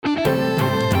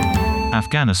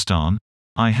Afghanistan.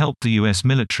 I helped the US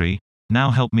military,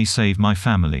 now help me save my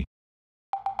family.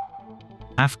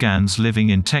 Afghans living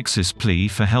in Texas plea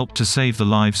for help to save the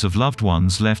lives of loved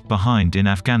ones left behind in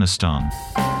Afghanistan.